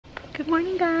Good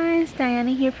morning guys, Diana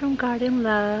here from Garden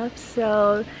Love.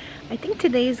 So I think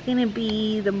today is gonna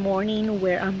be the morning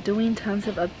where I'm doing tons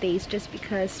of updates just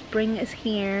because spring is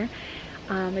here.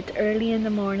 It's early in the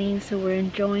morning, so we're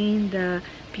enjoying the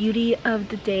beauty of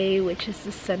the day, which is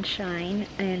the sunshine,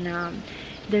 and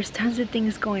there's tons of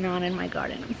things going on in my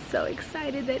garden. I'm so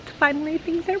excited that finally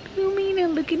things are blooming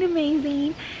and looking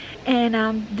amazing.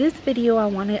 And this video I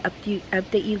want to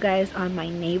update you guys on my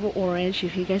navel orange.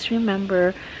 If you guys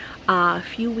remember, a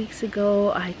few weeks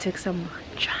ago I took some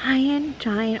giant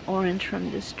orange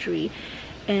from this tree,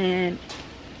 and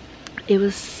it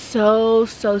was so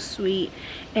sweet.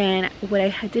 And what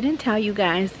I didn't tell you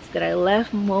guys is that I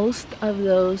left most of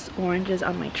those oranges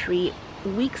on my tree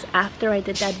weeks after I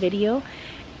did that video,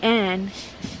 and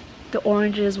the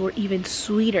oranges were even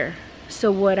sweeter.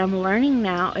 So what I'm learning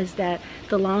now is that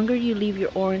the longer you leave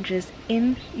your oranges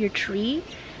in your tree,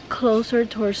 closer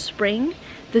towards spring,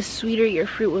 the sweeter your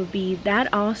fruit will be.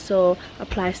 That also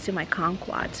applies to my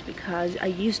kumquats, because I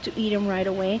used to eat them right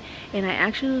away, and I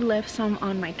actually left some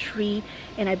on my tree,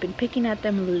 and I've been picking at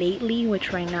them lately,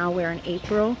 which right now we're in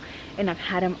April, and I've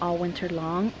had them all winter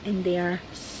long, and they are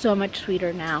so much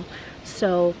sweeter now.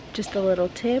 So just a little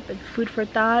tip and food for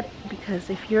thought, because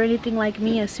if you're anything like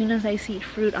me, as soon as I see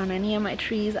fruit on any of my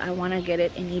trees, I want to get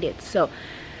it and eat it. So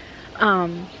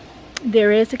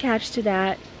there is a catch to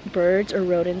that. Birds or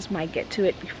rodents might get to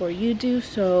it before you do,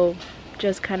 so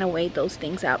just kind of weigh those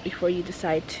things out before you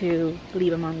decide to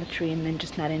leave them on the tree and then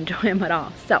just not enjoy them at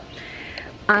all. So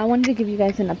I wanted to give you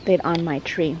guys an update on my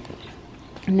tree.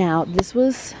 Now this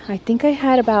was, I think I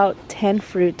had about 10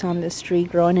 fruits on this tree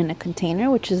growing in a container,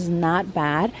 which is not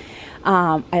bad.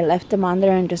 I left them on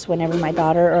there, and just whenever my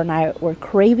daughter and I were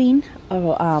craving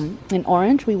an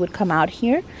orange, we would come out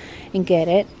here and get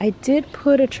it. I did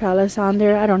put a trellis on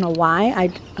there. I don't know why.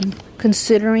 I'm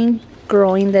considering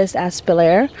growing this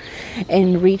aspalair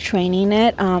and retraining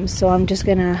it. So I'm just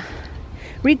gonna,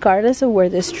 regardless of where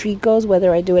this tree goes,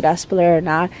 whether I do it aspalair or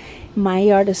not, my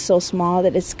yard is so small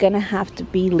that it's gonna have to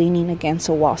be leaning against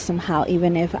a wall somehow,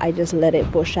 even if I just let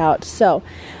it bush out. So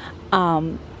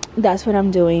that's what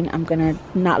I'm doing. I'm gonna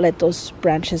not let those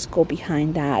branches go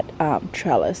behind that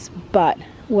trellis. But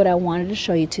what I wanted to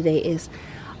show you today is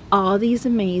all these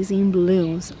amazing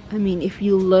blooms. I mean, if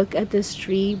you look at this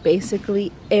tree,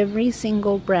 basically every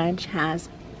single branch has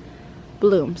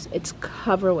blooms. It's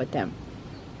covered with them,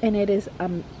 and it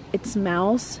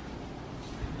smells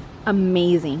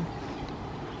amazing.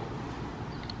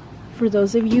 For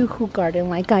those of you who garden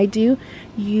like I do,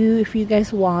 if you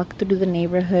guys walk through the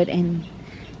neighborhood and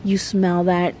you smell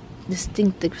that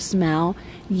distinctive smell,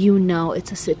 you know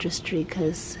it's a citrus tree,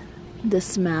 because the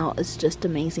smell is just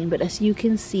amazing. But as you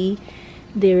can see,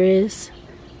 there is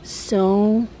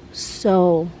so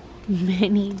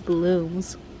many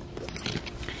blooms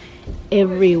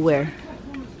everywhere.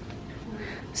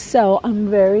 So I'm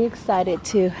very excited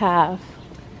to have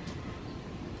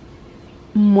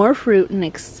more fruit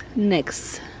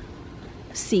next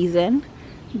season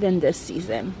than this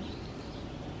season.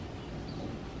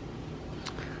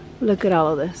 Look at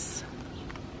all of this.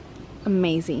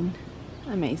 Amazing.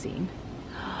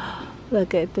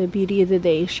 Look at the beauty of the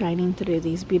day shining through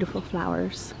these beautiful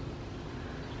flowers.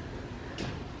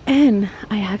 And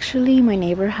my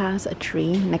neighbor has a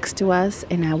tree next to us,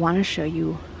 and I want to show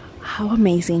you how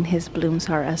amazing his blooms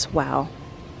are as well.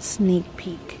 Sneak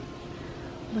peek.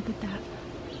 Look at that.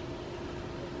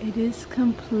 It is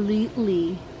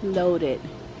completely loaded,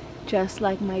 just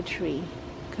like my tree.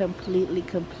 Completely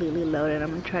loaded. I'm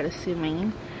gonna try to zoom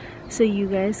in so you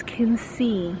guys can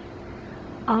see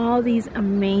all these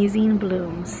amazing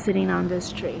blooms sitting on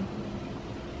this tree.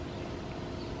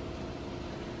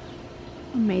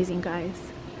 Amazing,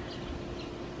 guys.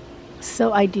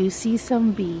 So I do see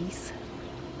some bees.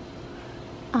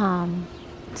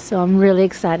 So I'm really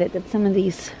excited that some of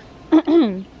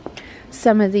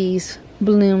these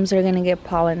blooms are gonna get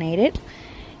pollinated,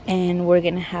 and we're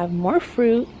gonna have more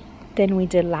fruit than we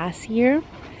did last year.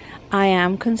 I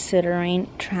am considering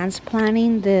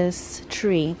transplanting this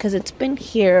tree because it's been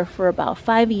here for about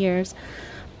 5 years.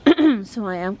 So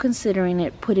I am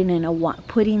considering putting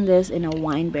this in a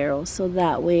wine barrel, so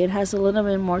that way it has a little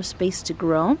bit more space to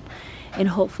grow, and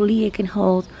hopefully it can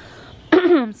hold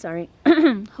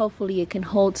hopefully it can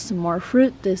hold some more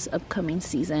fruit this upcoming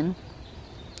season,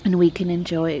 and we can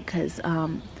enjoy it. Because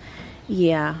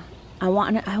yeah, I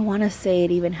want to say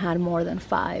it even had more than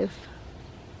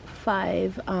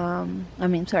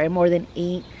more than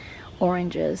 8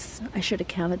 oranges. I should have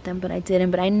counted them, but I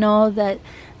didn't. But I know that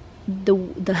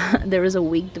there was a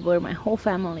week where my whole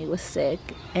family was sick,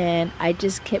 and I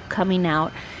just kept coming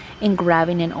out and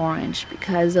grabbing an orange,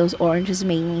 because those oranges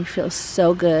made me feel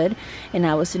so good, and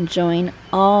I was enjoying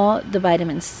all the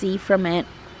vitamin C from it,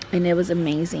 and it was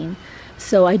amazing.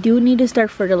 So I do need to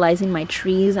start fertilizing my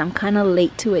trees. I'm kind of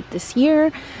late to it this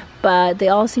year, but they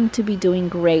all seem to be doing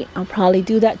great. I'll probably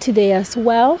do that today as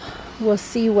well. We'll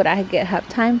see what I have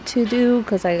time to do,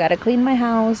 because I gotta clean my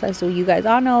house. As you guys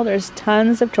all know, there's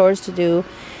tons of chores to do.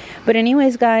 But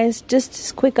anyways, guys, just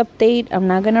this quick update. I'm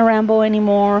not gonna ramble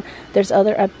anymore. There's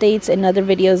other updates and other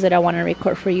videos that I want to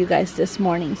record for you guys this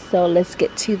morning, so let's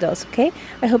get to those. Okay,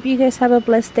 I hope you guys have a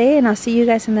blessed day, and I'll see you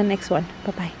guys in the next one.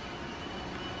 Bye bye.